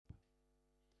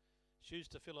Shoes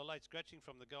to fill a late scratching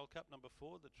from the Gold Cup, number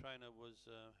 4. The trainer was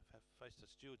faced a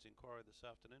steward's inquiry this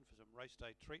afternoon for some race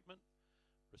day treatment.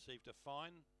 Received a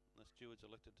fine. The stewards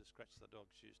elected to scratch the dog.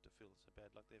 Shoes to fill. So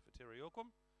bad luck there for Terry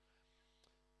Orquam.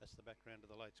 That's the background of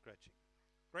the late scratching.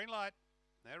 Green light.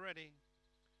 They're ready.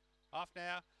 Off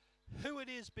now. Who it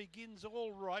is begins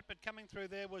all right, but coming through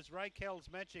there was Raquel's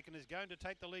Magic and is going to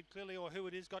take the lead clearly, or Who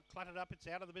It Is got cluttered up. It's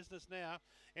out of the business now.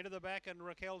 Into the back and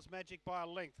Raquel's Magic by a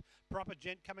length. Proper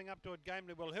Gent coming up to it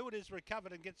gamely well. Who It Is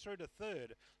recovered and gets through to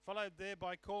third. Followed there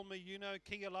by Call Me You Know,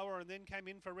 Kia Lower, and then came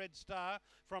in for Red Star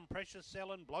from Precious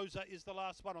Cell, and Blozer is the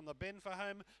last one on the bend for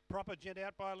home. Proper Gent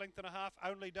out by a length and a half.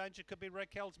 Only danger could be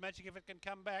Raquel's Magic if it can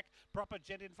come back. Proper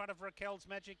Gent in front of Raquel's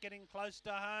Magic getting close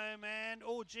to home, and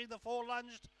oh gee, the 4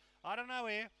 lunged. I don't know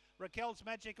here. Raquel's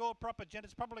Magic or Proper Gent.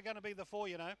 It's probably going to be the 4,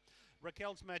 you know.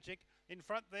 Raquel's Magic in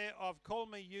front there of Call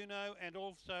Me You Know, and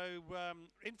also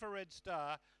Infrared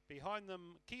Star. Behind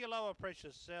them, Kia Lower,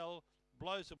 Precious Cell,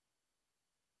 Blows